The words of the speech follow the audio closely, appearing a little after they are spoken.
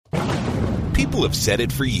People have said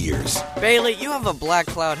it for years. Bailey, you have a black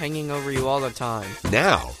cloud hanging over you all the time.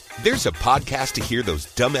 Now, there's a podcast to hear those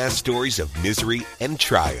dumbass stories of misery and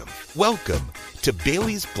triumph. Welcome to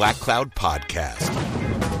Bailey's Black Cloud Podcast.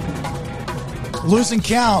 Losing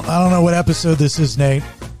count. I don't know what episode this is, Nate.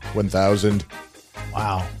 1,000.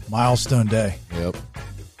 Wow. Milestone day. Yep.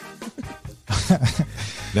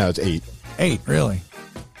 Now it's 8. 8, really.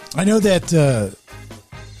 I know that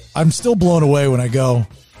I'm still blown away when I go,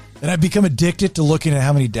 and I've become addicted to looking at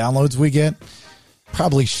how many downloads we get.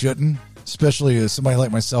 Probably shouldn't, especially as somebody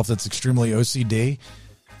like myself that's extremely OCD.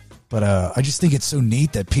 But I just think it's so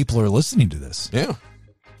neat that people are listening to this. Yeah.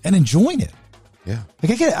 And enjoying it. Yeah.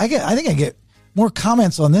 Like I think I get more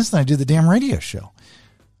comments on this than I do the damn radio show.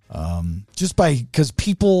 Just because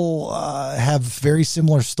people have very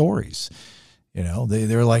similar stories. You know,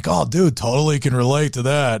 they're like, oh, dude, totally can relate to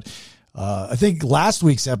that. I think last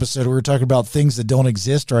week's episode, we were talking about things that don't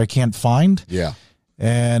exist or I can't find. Yeah.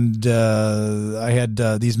 And I had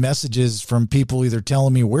these messages from people either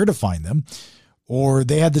telling me where to find them or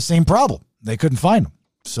they had the same problem. They couldn't find them.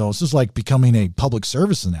 So this is like becoming a public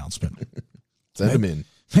service announcement. Send them in.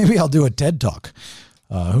 Maybe I'll do a TED Talk.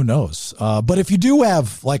 Who knows? But if you do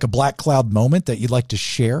have like a black cloud moment that you'd like to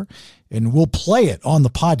share, and we'll play it on the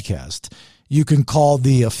podcast, you can call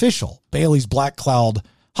the official Bailey's Black Cloud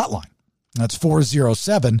hotline. That's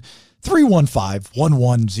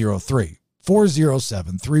 407-315-1103.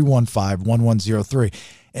 407-315-1103.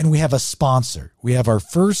 And we have a sponsor. We have our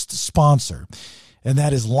first sponsor, and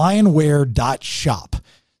that is lionware.shop.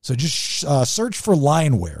 So just search for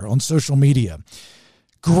Lionware on social media.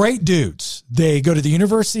 Great dudes. They go to the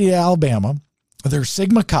University of Alabama. They're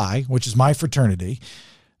Sigma Chi, which is my fraternity.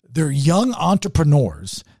 They're young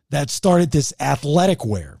entrepreneurs that started this athletic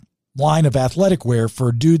wear, line of athletic wear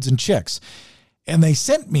for dudes and chicks. And they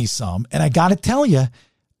sent me some, and I got to tell you,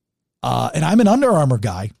 and I'm an Under Armour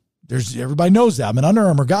guy. Everybody knows that. I'm an Under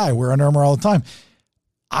Armour guy. I wear Under Armour all the time.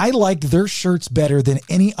 I liked their shirts better than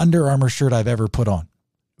any Under Armour shirt I've ever put on.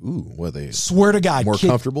 Ooh, what they? Swear to God. More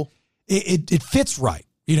comfortable? It fits right.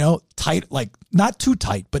 You know, tight, like not too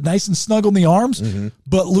tight, but nice and snug on the arms,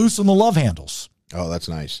 but loose on the love handles. Oh, that's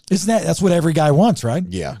nice. That's what every guy wants, right?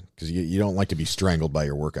 Yeah, because you don't like to be strangled by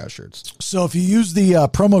your workout shirts. So if you use the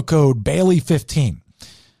promo code Bailey15, you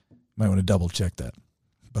might want to double check that.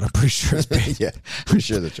 But I'm pretty sure it's Bailey. Yeah, pretty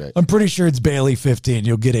sure that's right. I'm pretty sure it's Bailey15.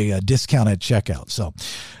 You'll get a discount at checkout. So,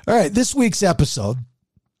 all right, this week's episode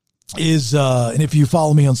is, and if you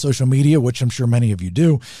follow me on social media, which I'm sure many of you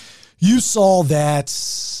do, you saw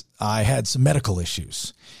that I had some medical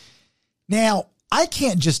issues. Now, I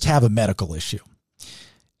can't just have a medical issue.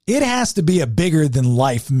 It has to be a bigger than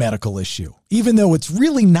life medical issue, even though it's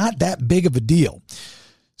really not that big of a deal.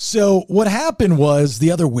 So what happened was the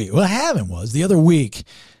other week,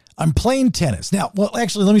 I'm playing tennis. Now, well,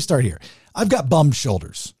 actually, let me start here. I've got bum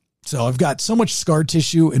shoulders. So I've got so much scar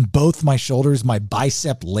tissue in both my shoulders, my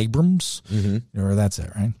bicep labrums. Or that's it,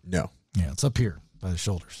 right? No. Yeah, it's up here by the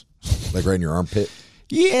shoulders. Like right in your armpit?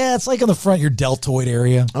 Yeah, it's like on the front of your deltoid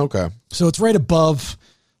area. Okay. So it's right above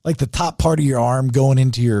like the top part of your arm going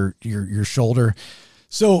into your shoulder.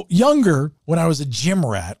 So younger, when I was a gym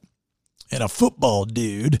rat and a football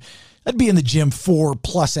dude, I'd be in the gym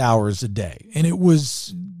 4+ hours a day. And it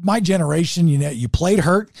was my generation, you know, you played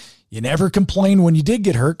hurt. You never complained when you did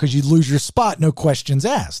get hurt because you'd lose your spot, no questions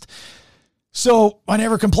asked. So I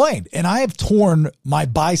never complained. And I have torn my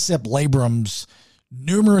bicep labrums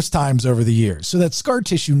numerous times over the years. So that scar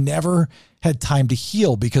tissue never had time to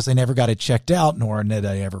heal because I never got it checked out, nor did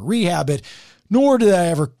I ever rehab it, nor did I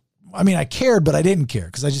ever, I cared, but I didn't care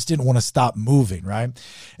because I just didn't want to stop moving, right?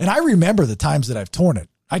 And I remember the times that I've torn it.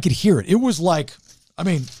 I could hear it. It was like,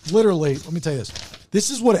 literally, let me tell you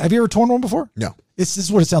this. Have you ever torn one before? No. This is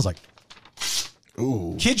what it sounds like.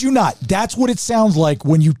 Ooh. Kid you not. That's what it sounds like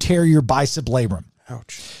when you tear your bicep labrum.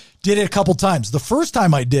 Ouch. Did it a couple times. The first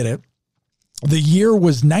time I did it, the year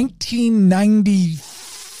was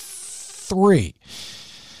 1993.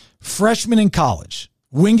 Freshman in college,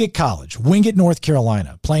 Wingate College, Wingate, North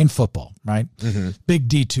Carolina, playing football, right? Big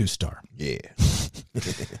D2 star. Yeah.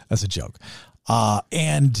 That's a joke.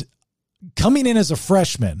 And coming in as a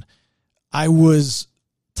freshman, I was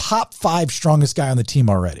top 5 strongest guy on the team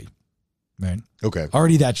already, right? Okay.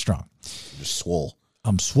 Already that strong. Just swole.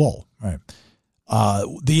 I'm swole, right?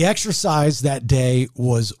 The exercise that day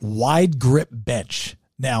was wide grip bench.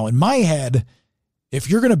 Now, in my head, if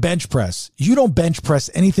you're going to bench press, you don't bench press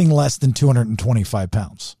anything less than 225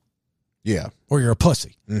 pounds. Yeah. Or you're a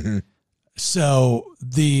pussy. Mm-hmm. So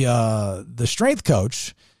the strength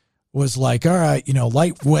coach was like, all right,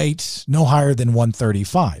 lightweight, no higher than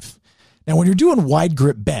 135. Now, when you're doing wide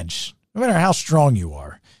grip bench, no matter how strong you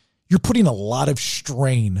are, you're putting a lot of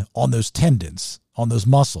strain on those tendons, on those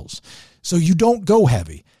muscles. So you don't go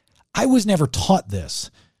heavy. I was never taught this.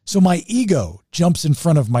 So my ego jumps in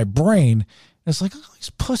front of my brain. And it's like, oh,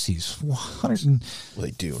 these pussies,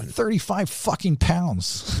 135 fucking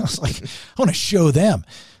pounds. I was like, I want to show them.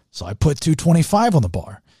 So I put 225 on the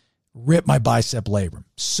bar, ripped my bicep labrum.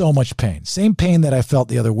 So much pain. Same pain that I felt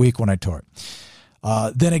the other week when I tore it.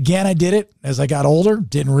 Then again, I did it as I got older.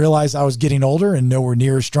 Didn't realize I was getting older and nowhere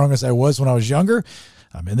near as strong as I was when I was younger.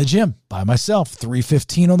 I'm in the gym by myself,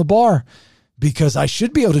 315 on the bar, because I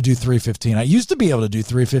should be able to do 315. I used to be able to do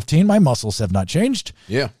 315. My muscles have not changed.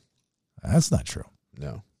 Yeah. That's not true.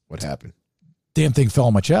 No. What happened? Damn thing fell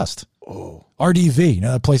on my chest. Oh. RDV, you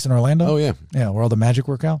know that place in Orlando? Oh, yeah. Yeah, where all the magic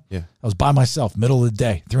work out? Yeah. I was by myself, middle of the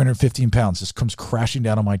day, 315 pounds, just comes crashing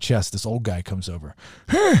down on my chest. This old guy comes over.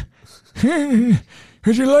 Hey,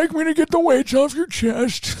 would you like me to get the weights off your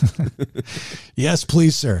chest? Yes,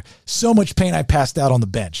 please, sir. So much pain, I passed out on the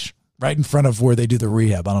bench right in front of where they do the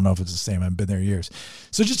rehab. I don't know if it's the same. I haven't been there in years.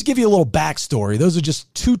 So just to give you a little backstory, those are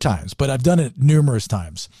just 2 times, but I've done it numerous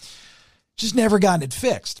times. Just never gotten it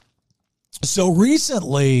fixed. So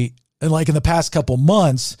recently, and like in the past couple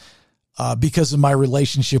months, because of my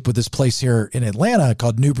relationship with this place here in Atlanta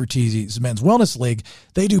called New Bertizzi's Men's Wellness League,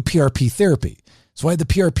 they do PRP therapy. So I had the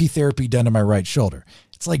PRP therapy done to my right shoulder.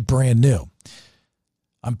 It's like brand new.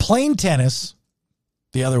 I'm playing tennis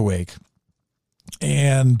the other week,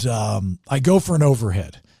 and I go for an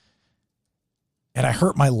overhead, and I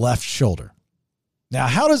hurt my left shoulder. Now,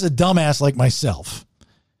 how does a dumbass like myself,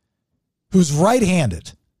 who's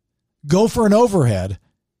right-handed, go for an overhead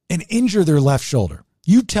and injure their left shoulder?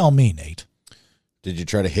 You tell me, Nate. Did you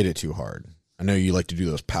try to hit it too hard? I know you like to do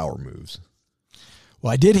those power moves.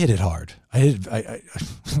 Well, I did hit it hard. I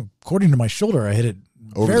according to my shoulder, I hit it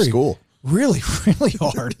Over the school. Really, really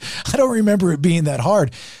hard. I don't remember it being that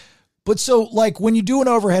hard. But so, like, when you do an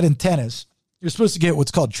overhead in tennis, you're supposed to get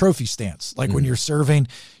what's called trophy stance. Like when you're serving,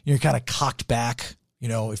 you're kind of cocked back. You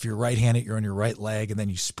know, if you're right-handed, you're on your right leg, and then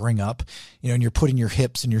you spring up, you know, and you're putting your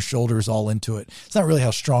hips and your shoulders all into it. It's not really how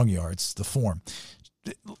strong you are. It's the form.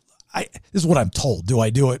 This is what I'm told. Do I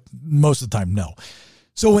do it? Most of the time, no.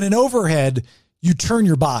 So in an overhead, you turn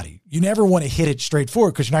your body. You never want to hit it straight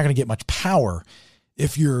forward because you're not going to get much power.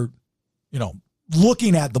 If you're, you know,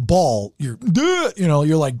 looking at the ball, you're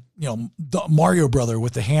like, you know, the Mario brother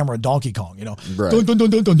with the hammer of Donkey Kong, you know. Right. Dun, dun, dun,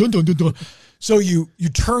 dun, dun, dun, dun, dun, dun. So you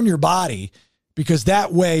turn your body, because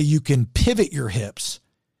that way you can pivot your hips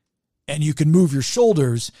and you can move your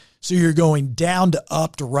shoulders. So you're going down to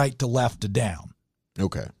up to right to left to down.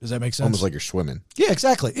 Okay. Does that make sense? Almost like you're swimming. Yeah,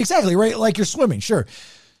 exactly. Exactly. Right. Like you're swimming. Sure.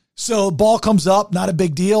 So ball comes up, not a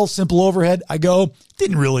big deal. Simple overhead. I go,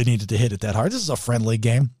 didn't really need to hit it that hard. This is a friendly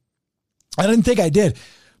game. I didn't think I did.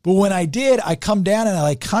 But when I did, I come down and I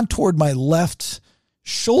like contoured my left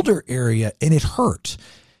shoulder area and it hurt.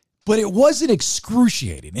 But it wasn't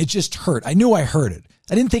excruciating. It just hurt. I knew I hurt it.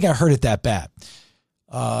 I didn't think I hurt it that bad.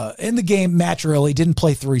 In the game, match early, didn't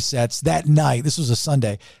play 3 sets. That night, this was a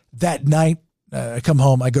Sunday, that night, I come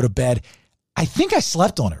home, I go to bed. I think I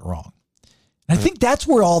slept on it wrong. And I think that's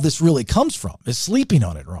where all this really comes from, is sleeping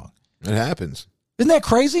on it wrong. It happens. Isn't that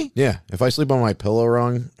crazy? Yeah. If I sleep on my pillow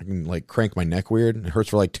wrong, I can like crank my neck weird. It hurts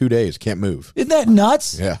for like 2 days. Can't move. Isn't that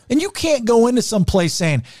nuts? Yeah. And you can't go into some place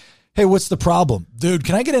saying, hey, what's the problem? Dude,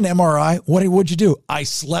 can I get an MRI? What'd you do? I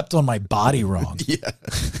slept on my body wrong. Yeah.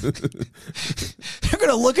 They're going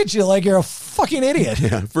to look at you like you're a fucking idiot.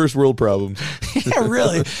 Yeah. First world problems. Yeah,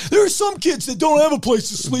 really. There are some kids that don't have a place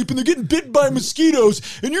to sleep and they're getting bitten by mosquitoes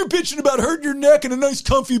and you're bitching about hurting your neck in a nice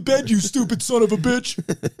comfy bed, you stupid son of a bitch.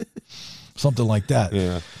 Something like that.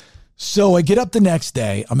 Yeah. So I get up the next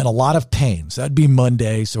day. I'm in a lot of pain. So that'd be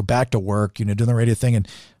Monday. So back to work, you know, doing the radio thing. And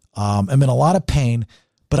I'm in a lot of pain.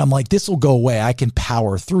 But I'm like, this will go away. I can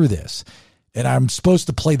power through this. And I'm supposed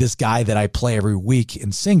to play this guy that I play every week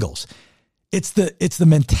in singles. It's the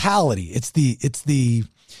mentality. It's the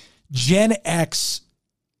Gen X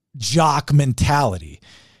jock mentality.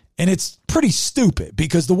 And it's pretty stupid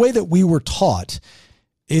because the way that we were taught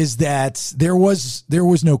is that there was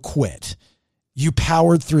no quit. You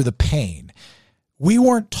powered through the pain. We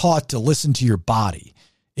weren't taught to listen to your body.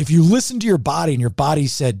 If you listened to your body and your body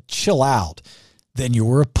said, chill out, then you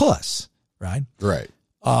were a puss, right? Right.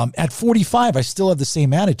 At 45, I still have the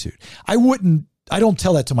same attitude. I don't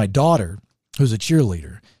tell that to my daughter, who's a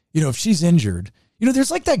cheerleader. You know, if she's injured, you know,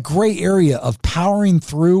 there's like that gray area of powering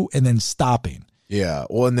through and then stopping. Yeah.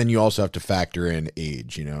 Well, and then you also have to factor in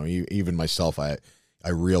age, you know, even myself, I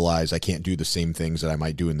realize I can't do the same things that I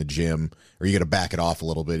might do in the gym, or you got to back it off a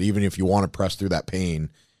little bit. Even if you want to press through that pain,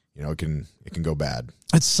 it can go bad.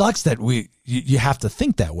 It sucks that you have to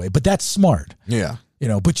think that way, but that's smart. Yeah.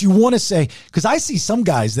 But you want to say, because I see some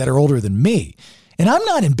guys that are older than me, and I'm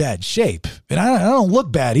not in bad shape, and I don't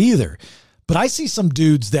look bad either, but I see some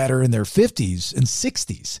dudes that are in their 50s and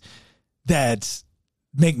 60s that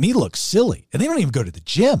make me look silly, and they don't even go to the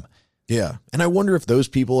gym. Yeah. And I wonder if those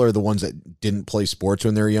people are the ones that didn't play sports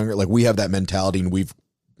when they were younger. Like, we have that mentality and we've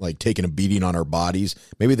like taken a beating on our bodies.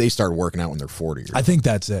 Maybe they started working out when they're 40. I think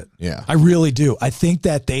that's it. Yeah. I really do. I think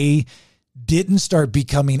that they didn't start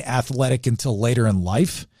becoming athletic until later in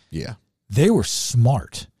life. Yeah. They were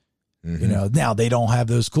smart. Mm-hmm. Now they don't have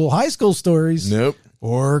those cool high school stories. Nope.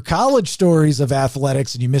 Or college stories of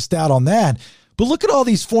athletics, and you missed out on that. But look at all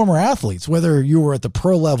these former athletes, whether you were at the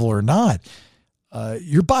pro level or not.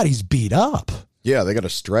 Your body's beat up. Yeah, they got to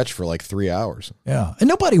stretch for like 3 hours. Yeah, and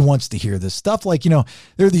nobody wants to hear this stuff. Like, there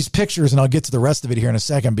are these pictures, and I'll get to the rest of it here in a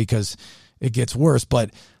second because it gets worse. But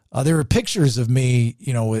there are pictures of me,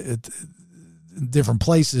 at different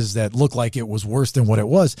places that look like it was worse than what it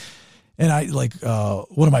was. And I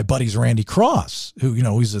one of my buddies, Randy Cross, who,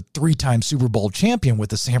 he's a 3-time Super Bowl champion with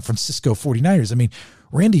the San Francisco 49ers. I mean,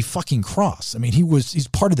 Randy fucking Cross. I mean, he's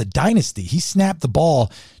part of the dynasty. He snapped the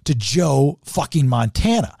ball to Joe fucking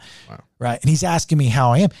Montana. Wow. Right. And he's asking me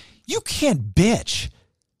how I am. You can't bitch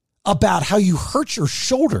about how you hurt your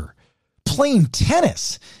shoulder playing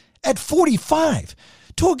tennis at 45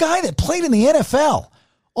 to a guy that played in the NFL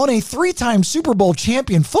on a 3-time Super Bowl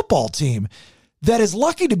champion football team that is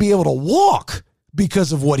lucky to be able to walk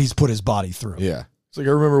because of what he's put his body through. Yeah. It's like,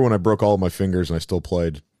 I remember when I broke all of my fingers and I still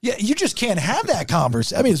played. Yeah, you just can't have that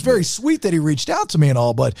conversation. I mean, it's very sweet that he reached out to me and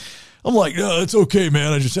all, but I'm like, no, it's okay,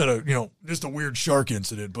 man. I just had just a weird shark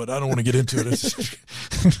incident, but I don't want to get into it.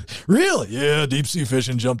 Really? Yeah, deep sea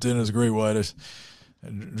fishing, jumped in as a great white. I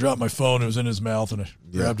dropped my phone. It was in his mouth, and I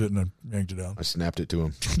grabbed it and I yanked it out. I snapped it to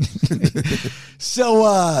him.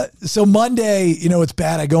 So Monday, it's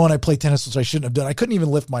bad. I go and I play tennis, which I shouldn't have done. I couldn't even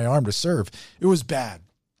lift my arm to serve. It was bad.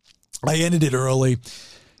 I ended it early,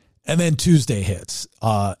 and then Tuesday hits.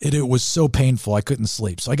 It was so painful I couldn't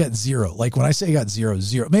sleep. So I got 0. Like when I say I got 0,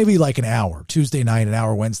 maybe like an hour. Tuesday night, an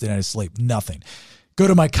hour. Wednesday night of sleep. Nothing. Go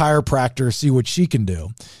to my chiropractor, see what she can do.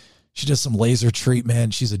 She does some laser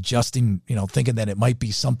treatment. She's adjusting, thinking that it might be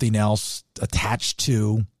something else attached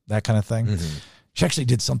to that kind of thing. Mm-hmm. She actually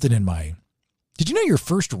did something did you know your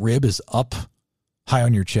first rib is up high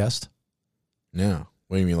on your chest? No.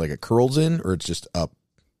 What do you mean? Like it curls in, or it's just up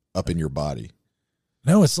in your body?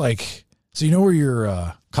 No, it's like, so you know where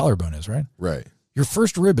your collarbone is, right? Right. Your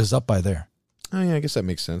first rib is up by there. Oh yeah, I guess that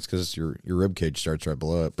makes sense because your rib cage starts right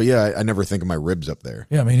below it. But yeah, I never think of my ribs up there.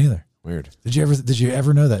 Yeah, me neither. Weird. Did you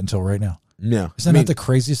ever know that until right now? No. Isn't that not the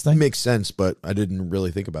craziest thing? It makes sense, but I didn't really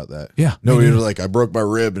think about that. Yeah. Nobody was like, I broke my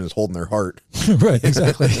rib and it's holding their heart. Right,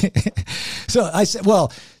 exactly. So I said,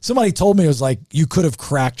 well, somebody told me it was like you could have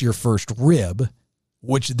cracked your first rib,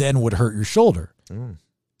 which then would hurt your shoulder.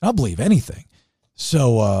 I'll believe anything.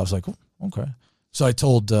 So I was like, okay. So I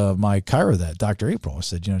told my chiro that, Dr. April. I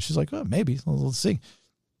said, she's like, oh, maybe. Let's see.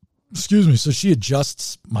 Excuse me. So she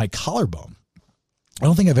adjusts my collarbone. I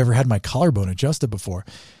don't think I've ever had my collarbone adjusted before.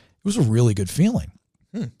 It was a really good feeling.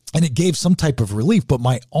 And it gave some type of relief, but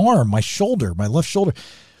my arm, my shoulder, my left shoulder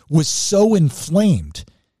was so inflamed.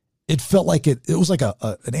 It felt like it was like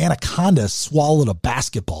an anaconda swallowed a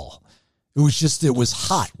basketball. It was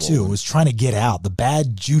hot too. It was trying to get out. The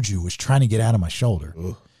bad juju was trying to get out of my shoulder.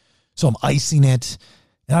 Ugh. So I'm icing it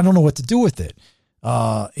and I don't know what to do with it.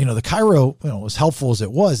 The chiro, as helpful as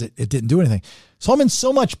it was, it didn't do anything. So I'm in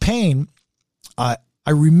so much pain. I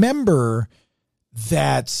remember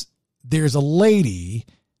that there's a lady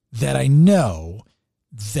that I know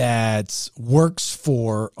that works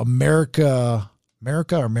for American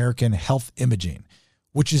Health Imaging,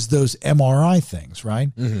 which is those MRI things, right?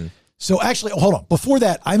 Mm-hmm. So actually, hold on. Before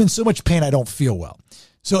that, I'm in so much pain, I don't feel well.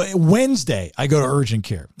 So Wednesday, I go to urgent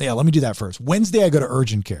care. Yeah, let me do that first. Wednesday, I go to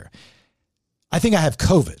urgent care. I think I have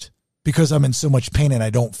COVID because I'm in so much pain and I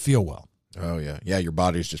don't feel well. Oh yeah. Yeah. Your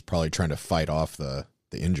body's just probably trying to fight off the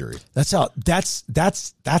injury. That's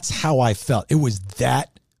how I felt. It was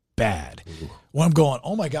that bad. Ooh. When I'm going,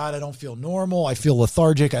 oh my God, I don't feel normal. I feel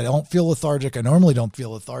lethargic. I don't feel lethargic. I normally don't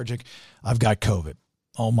feel lethargic. I've got COVID.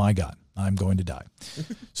 Oh my God, I'm going to die.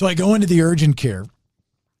 So I go into the urgent care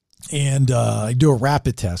and I do a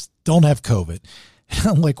rapid test. Don't have COVID. And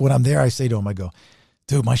I'm like, when I'm there, I say to him, I go,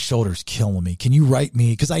 dude, my shoulder's killing me. Can you write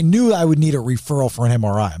me? Because I knew I would need a referral for an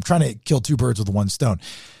MRI. I'm trying to kill 2 birds with one stone.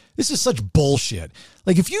 This is such bullshit.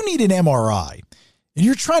 Like if you need an MRI and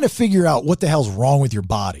you're trying to figure out what the hell's wrong with your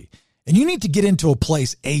body and you need to get into a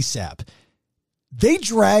place ASAP, they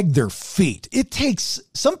drag their feet. It takes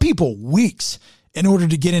some people weeks in order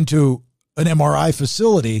to get into an MRI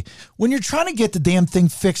facility when you're trying to get the damn thing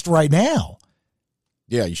fixed right now.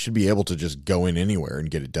 Yeah, you should be able to just go in anywhere and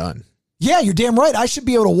get it done. Yeah, you're damn right. I should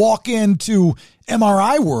be able to walk into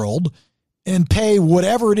MRI World and pay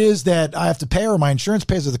whatever it is that I have to pay, or my insurance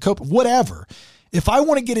pays, or the copay, whatever. If I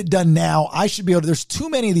want to get it done now, I should be able to. There's too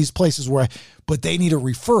many of these places but they need a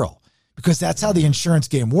referral, because that's how the insurance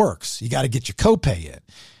game works. You got to get your copay in.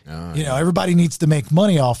 Everybody needs to make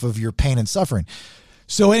money off of your pain and suffering.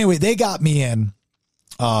 So anyway, they got me in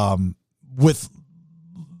with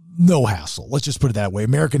no hassle. Let's just put it that way.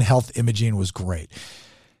 American Health Imaging was great.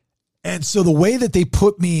 And so the way that they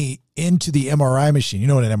put me into the MRI machine, you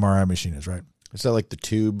know what an MRI machine is, right? Is that like the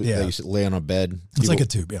tube that you lay on a bed? It's like a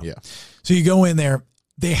tube, yeah. So you go in there.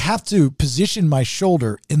 They have to position my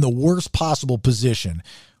shoulder in the worst possible position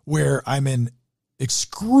where I'm in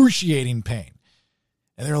excruciating pain.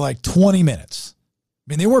 And they're like 20 minutes.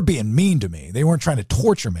 I mean, they weren't being mean to me. They weren't trying to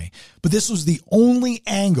torture me. But this was the only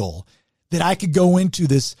angle that I could go into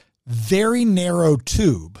this very narrow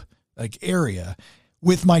tube, like area,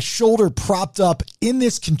 with my shoulder propped up in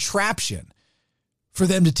this contraption for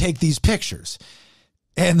them to take these pictures.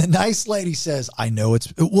 And the nice lady says, I know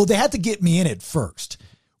they had to get me in it first,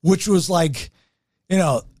 which was like,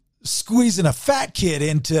 squeezing a fat kid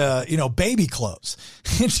into, baby clothes.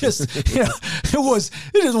 It just,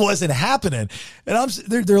 it just wasn't happening. And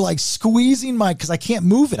they're like squeezing cause I can't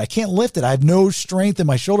move it. I can't lift it. I have no strength in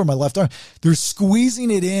my shoulder, my left arm. They're squeezing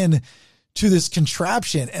it in to this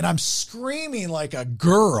contraption, and I'm screaming like a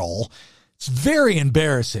girl. It's very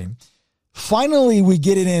embarrassing. Finally, we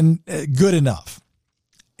get it in good enough,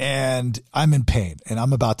 and I'm in pain, and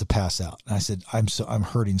I'm about to pass out. And I said, I'm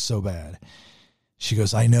hurting so bad. She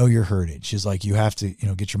goes, I know you're hurting. She's like, you have to,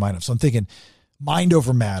 get your mind up. So I'm thinking, mind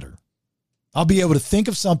over matter. I'll be able to think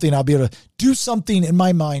of something. I'll be able to do something in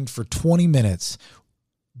my mind for 20 minutes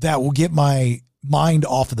that will get my mind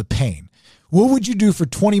off of the pain. What would you do for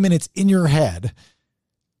 20 minutes in your head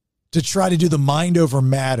to try to do the mind over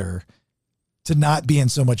matter to not be in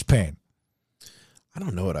so much pain? I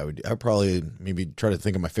don't know what I would do. I'd probably maybe try to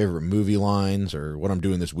think of my favorite movie lines or what I'm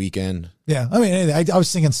doing this weekend. Yeah. I mean, I was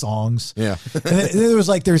singing songs. Yeah. And then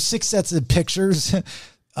there's 6 sets of pictures.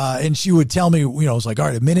 And she would tell me, it was like, all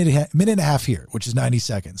right, a minute and a half here, which is 90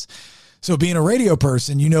 seconds. So being a radio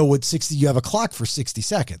person, you have a clock for 60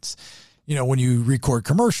 seconds. When you record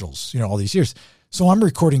commercials, all these years. So I'm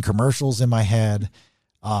recording commercials in my head.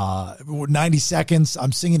 90 seconds,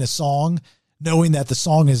 I'm singing a song, knowing that the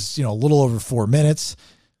song is, a little over 4 minutes.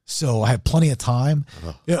 So I have plenty of time.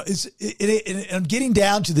 I'm getting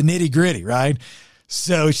down to the nitty gritty, right?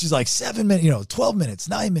 So she's like 7 minutes, 12 minutes,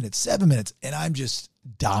 9 minutes, 7 minutes. And I'm just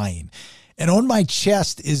dying. And on my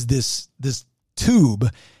chest is this tube.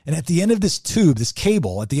 And at the end of this tube,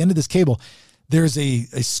 there's a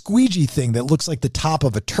squeegee thing that looks like the top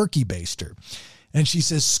of a turkey baster. And she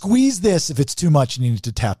says, squeeze this. If it's too much, you need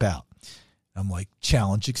to tap out. I'm like,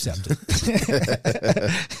 challenge accepted.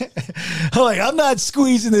 I'm not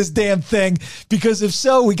squeezing this damn thing, because if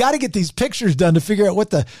so, we got to get these pictures done to figure out what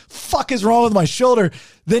the fuck is wrong with my shoulder.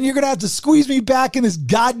 Then you're going to have to squeeze me back in this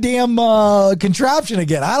goddamn contraption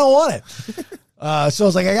again. I don't want it. So I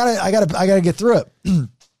was like, I gotta get through it.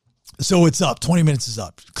 So it's up. 20 minutes is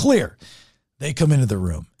up. Clear. They come into the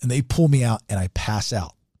room and they pull me out, and I pass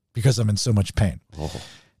out because I'm in so much pain. Oh.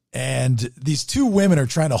 And these 2 women are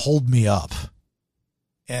trying to hold me up,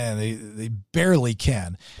 and they barely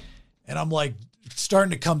can. And I'm like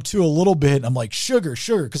starting to come to a little bit. And I'm like, sugar,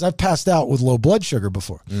 because I've passed out with low blood sugar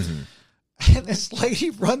before. Mm-hmm. And this lady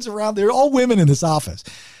runs around. They're all women in this office.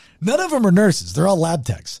 None of them are nurses. They're all lab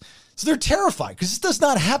techs. So they're terrified because this does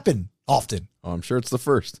not happen often. Oh, I'm sure it's the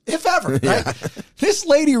first. If ever, right? Yeah. This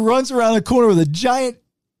lady runs around the corner with a giant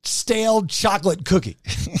stale chocolate cookie.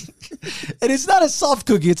 And it's not a soft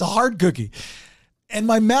cookie, it's a hard cookie. And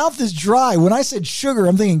my mouth is dry. When I said sugar,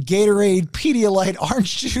 I'm thinking Gatorade, Pedialyte,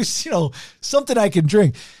 orange juice, something I can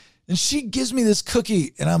drink. And she gives me this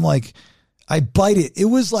cookie, and I'm like, I bite it. It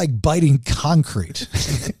was like biting concrete.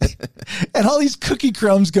 And all these cookie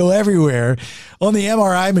crumbs go everywhere on the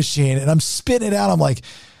MRI machine, and I'm spitting it out. I'm like,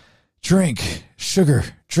 drink, sugar,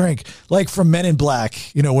 drink. Like from Men in Black,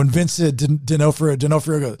 when Vincent D'Onofrio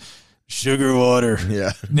goes, sugar water.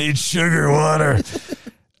 Yeah. Need sugar water.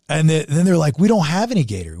 And then they're like, we don't have any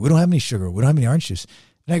Gator. We don't have any sugar. We don't have any orange juice.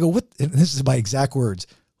 And I go, what? And this is my exact words.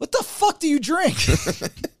 What the fuck do you drink?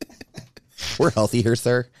 We're healthy here,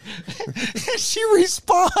 sir. She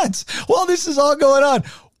responds, while this is all going on,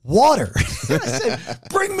 water. I said,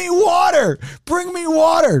 bring me water. Bring me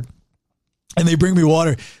water. and they bring me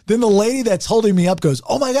water. Then the lady that's holding me up goes,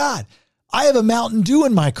 "Oh my God, I have a Mountain Dew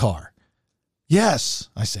in my car." "Yes."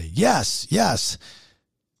 I say, yes.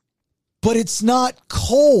 "But it's not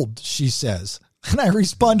cold," she says. And I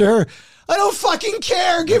respond to her, "I don't fucking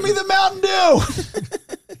care. Give me the Mountain Dew."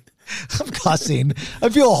 I'm cussing. I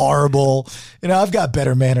feel horrible. I've got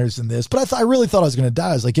better manners than this. But I really thought I was going to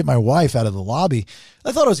die. I was like, get my wife out of the lobby.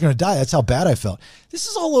 I thought I was going to die. That's how bad I felt. This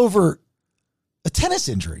is all over a tennis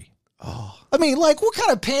injury. Oh, I mean, like, what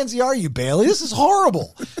kind of pansy are you, Bailey? This is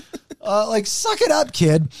horrible. Suck it up,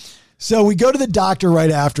 kid. So we go to the doctor right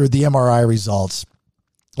after the MRI results.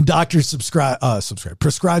 Doctor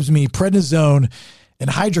prescribes me prednisone and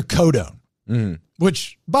hydrocodone,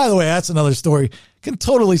 which, by the way, that's another story. Can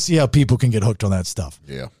totally see how people can get hooked on that stuff.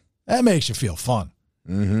 Yeah. That makes you feel fun.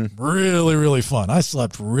 Mm-hmm. Really, really fun. I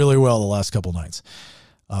slept really well the last couple nights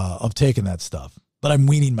of taking that stuff, but I'm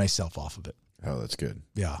weaning myself off of it. Oh, that's good.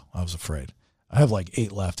 Yeah, I was afraid. I have like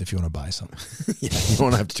 8 left if you want to buy some. Yeah, you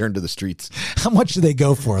don't have to turn to the streets. How much do they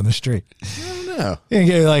go for on the street? I don't know. You can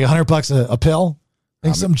get like $100 a pill?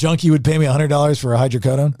 Think some junkie would pay me $100 for a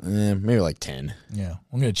hydrocodone? Maybe like 10. Yeah.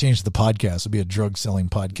 I'm going to change the podcast. It'll be a drug selling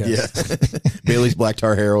podcast. Yeah. Bailey's Black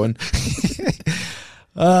Tar Heroin.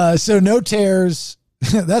 So no tears.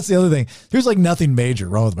 That's the other thing. There's like nothing major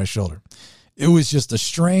wrong with my shoulder. It was just a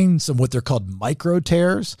strain, some what they're called micro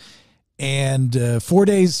tears. And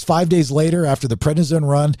 5 days later, after the prednisone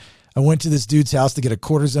run, I went to this dude's house to get a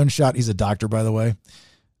cortisone shot. He's a doctor, by the way,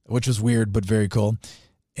 which was weird, but very cool.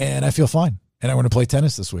 And I feel fine. And I'm going to play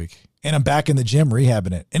tennis this week. And I'm back in the gym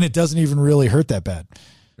rehabbing it. And it doesn't even really hurt that bad.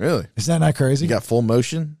 Really? Isn't that not crazy? You got full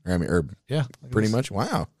motion? Yeah. Pretty much?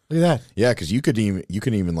 Wow. Look at that. Yeah, because you couldn't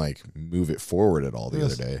even like move it forward at all the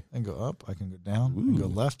other day. I can go up. I can go down. I can go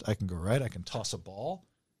left. I can go right. I can toss a ball.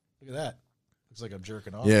 Look at that. Looks like I'm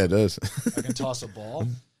jerking off. Yeah, it does. I can toss a ball.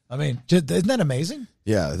 I mean, isn't that amazing?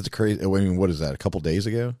 Yeah, that's crazy. I mean, what is that? A couple days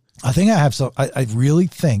ago? I think I have some. I really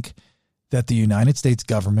think that the United States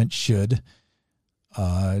government should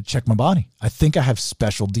check my body. I think I have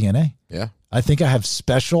special DNA. Yeah. I think I have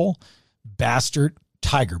special bastard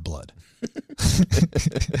tiger blood.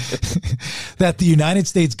 That the United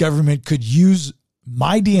States government could use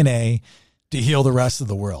my DNA to heal the rest of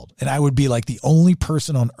the world. And I would be like the only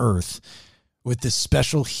person on earth with this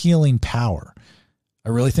special healing power. I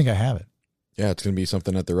really think I have it. Yeah, it's going to be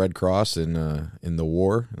something at the Red Cross in the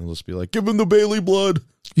war. And they'll just be like, give him the Bailey blood.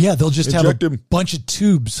 Yeah, they'll just Inject have a bunch of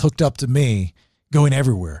tubes hooked up to me going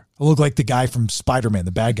everywhere. I look like the guy from Spider-Man,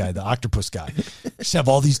 the bad guy, the octopus guy. Just have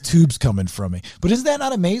all these tubes coming from me. But isn't that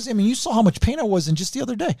not amazing? I mean, you saw how much pain I was in just the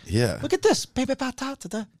other day. Yeah. Look at this.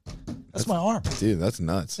 That's my arm. Dude, that's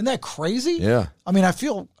nuts. Isn't that crazy? Yeah. I mean, there's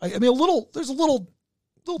a little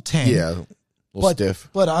tang. Yeah. A little stiff.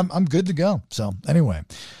 But I'm good to go. So anyway,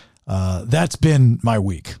 that's been my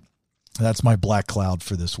week. That's my black cloud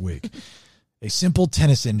for this week. A simple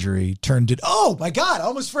tennis injury turned it. Oh my God. I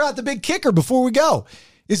almost forgot the big kicker before we go.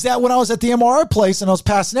 Is that when I was at the MRI place and I was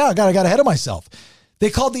passing out, I got ahead of myself.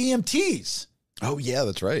 They called the EMTs. Oh yeah,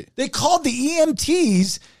 that's right. They called the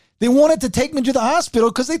EMTs. They wanted to take me to the hospital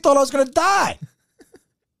because they thought I was going to die.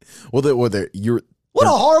 What a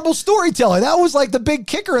horrible storyteller. That was like the big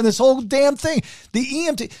kicker in this whole damn thing. The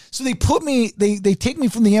EMT. So they put me, they take me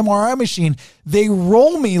from the MRI machine. They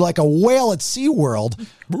roll me like a whale at SeaWorld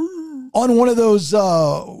on one of those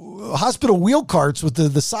hospital wheel carts with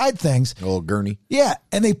the side things. A little gurney. Yeah.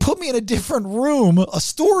 And they put me in a different room, a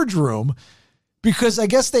storage room, because I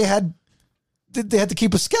guess they had to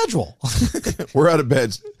keep a schedule. We're out of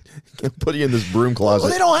beds. Put you in this broom closet.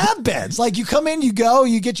 Well, they don't have beds. Like you come in, you go,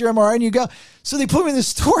 you get your MRI and you go. So they put me in this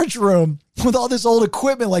storage room with all this old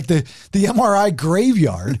equipment, like the MRI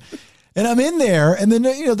graveyard. And I'm in there. And then,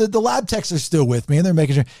 the lab techs are still with me and they're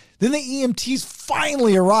making sure. Then the EMTs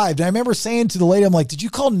finally arrived. And I remember saying to the lady, I'm like, did you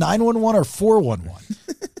call 911 or 411?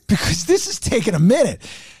 Because this is taking a minute.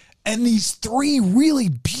 And these 3 really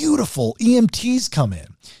beautiful EMTs come in.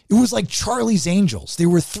 It was like Charlie's Angels. There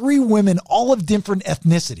were 3 women, all of different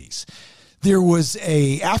ethnicities. There was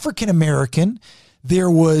a African American,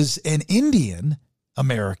 there was an Indian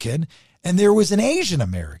American, and there was an Asian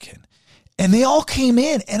American. And they all came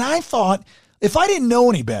in. And I thought, if I didn't know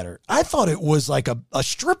any better, I thought it was like a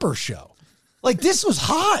stripper show. Like this was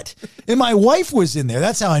hot. And my wife was in there.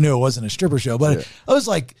 That's how I knew it wasn't a stripper show. But I was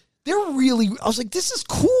like, I was like, this is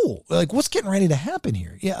cool. Like, what's getting ready to happen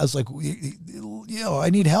here? Yeah, I was like, I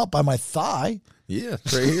need help by my thigh. Yeah,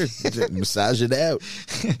 it's right here. Massage it out.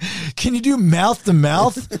 Can you do mouth to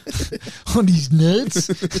mouth on these nuts?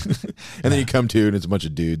 And then you come to and it's a bunch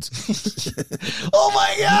of dudes. Oh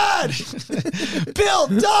my God! Bill,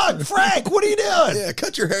 Doug, Frank, what are you doing? Yeah,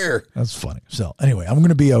 cut your hair. That's funny. So anyway, I'm going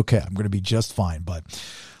to be okay. I'm going to be just fine. But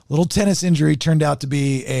little tennis injury turned out to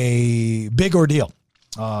be a big ordeal.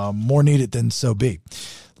 More needed than so be.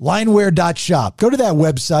 Lineware.shop. Go to that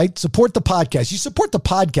website. Support the podcast. You support the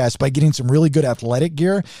podcast by getting some really good athletic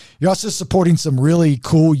gear. You're also supporting some really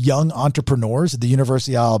cool young entrepreneurs at the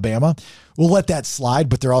University of Alabama. We'll let that slide,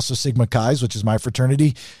 but they're also Sigma Chi's, which is my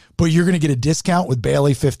fraternity. But you're going to get a discount with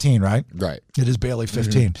Bailey 15, right? Right. It is Bailey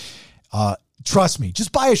 15. Trust me.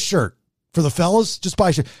 Just buy a shirt. For the fellas, just buy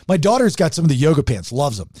a shirt. My daughter's got some of the yoga pants,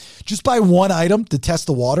 loves them. Just buy one item to test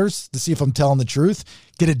the waters to see if I'm telling the truth.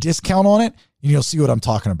 Get a discount on it, and you'll see what I'm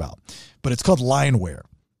talking about. But it's called Lineware.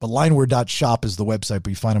 But lineware.shop is the website,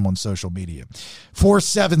 but you find them on social media.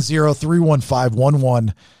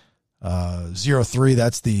 470-315-1103.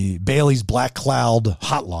 That's the Bailey's Black Cloud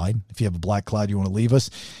hotline. If you have a black cloud you want to leave us.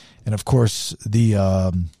 And, of course, the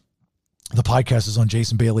podcast is on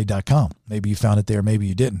jasonbailey.com. Maybe you found it there. Maybe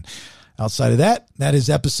you didn't. Outside of that, that is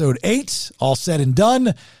episode 8, all said and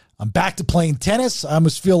done. I'm back to playing tennis. I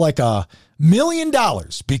almost feel like $1 million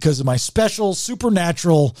because of my special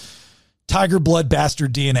supernatural tiger blood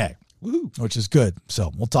bastard DNA, which is good.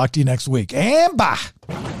 So we'll talk to you next week. And bye.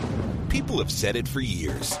 People have said it for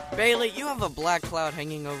years. Bailey, you have a black cloud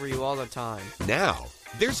hanging over you all the time. Now,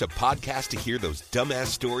 there's a podcast to hear those dumbass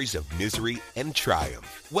stories of misery and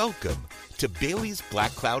triumph. Welcome to Bailey's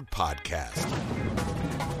Black Cloud Podcast.